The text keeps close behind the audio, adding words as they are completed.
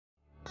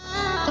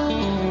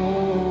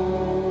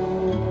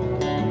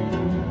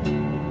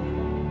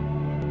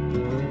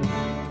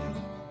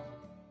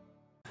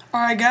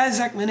Alright guys,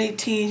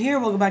 TheZachman18 here.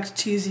 Welcome back to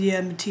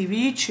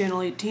TZM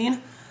channel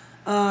 18.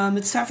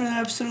 It's time for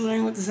another episode of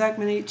Learning with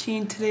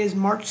TheZachman18. Today is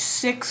March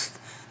 6th,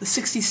 the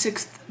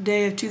 66th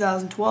day of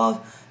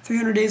 2012.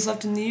 300 days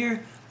left in the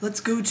year. Let's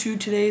go to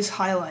today's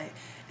highlight.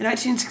 In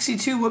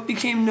 1962, what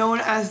became known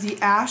as the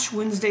Ash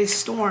Wednesday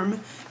Storm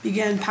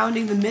began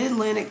pounding the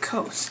mid-Atlantic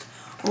coast.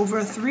 Over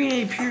a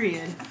 3-day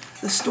period,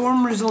 the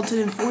storm resulted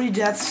in 40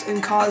 deaths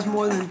and caused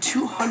more than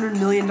 $200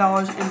 million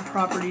in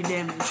property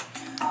damage.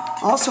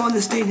 Also on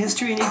this day in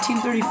history, in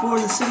 1834,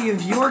 the city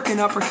of York in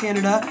Upper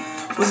Canada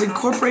was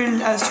incorporated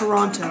as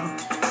Toronto.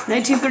 In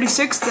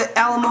 1936, the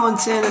Alamo in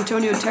San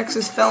Antonio,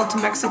 Texas fell to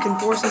Mexican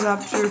forces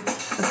after a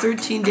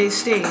 13-day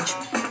stage.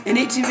 In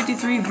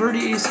 1853,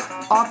 Verdi's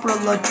opera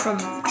La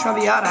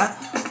Traviata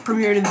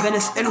premiered in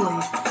Venice, Italy.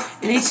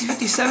 In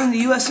 1857, the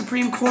U.S.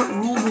 Supreme Court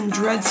ruled in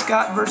Dred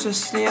Scott v.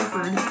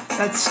 Stanford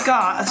that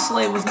Scott, a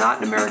slave, was not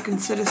an American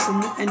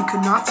citizen and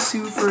could not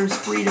sue for his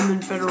freedom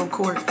in federal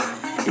court.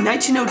 In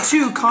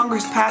 1902,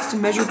 Congress passed a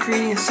measure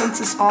creating a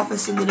census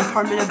office in the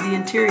Department of the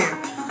Interior,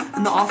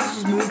 and the office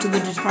was moved to the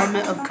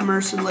Department of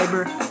Commerce and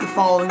Labor the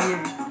following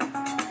year.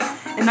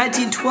 In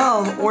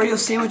 1912, Oreo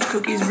sandwich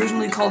cookies,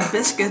 originally called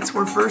biscuits,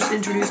 were first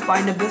introduced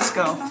by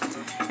Nabisco.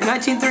 In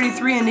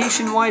 1933, a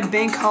nationwide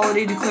bank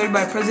holiday declared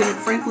by President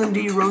Franklin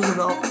D.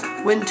 Roosevelt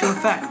went into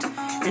effect.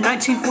 In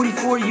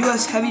 1944,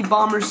 U.S. heavy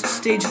bombers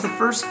staged the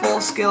first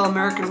full-scale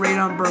American raid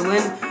on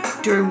Berlin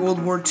during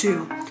World War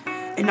II.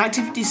 In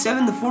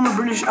 1957, the former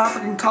British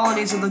African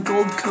colonies of the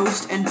Gold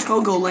Coast and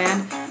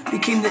Togoland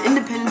became the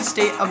independent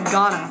state of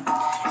Ghana.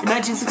 In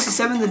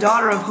 1967, the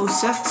daughter of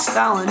Joseph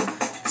Stalin,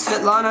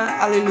 Svetlana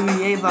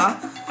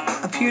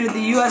Alliluyeva, appeared at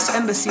the U.S.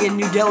 Embassy in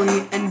New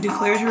Delhi and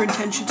declared her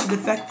intention to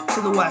defect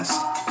to the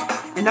West.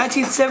 In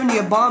 1970,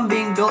 a bomb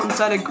being built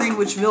inside a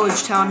Greenwich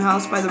Village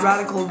townhouse by the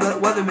radical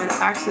weathermen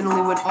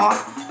accidentally went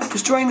off,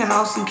 destroying the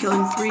house and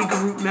killing 3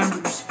 group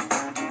members.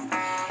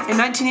 In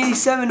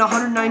 1987,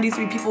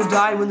 193 people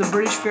died when the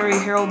British ferry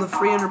Herald of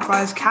Free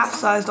Enterprise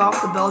capsized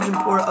off the Belgian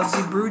port of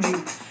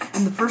Zeebrugge,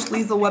 and the first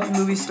Lethal Weapon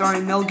movie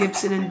starring Mel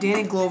Gibson and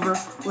Danny Glover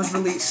was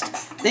released.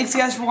 Thanks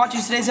guys for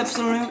watching today's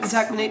episode of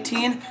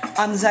TheZachman18.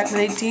 I'm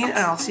TheZachman18, and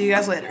I'll see you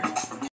guys later.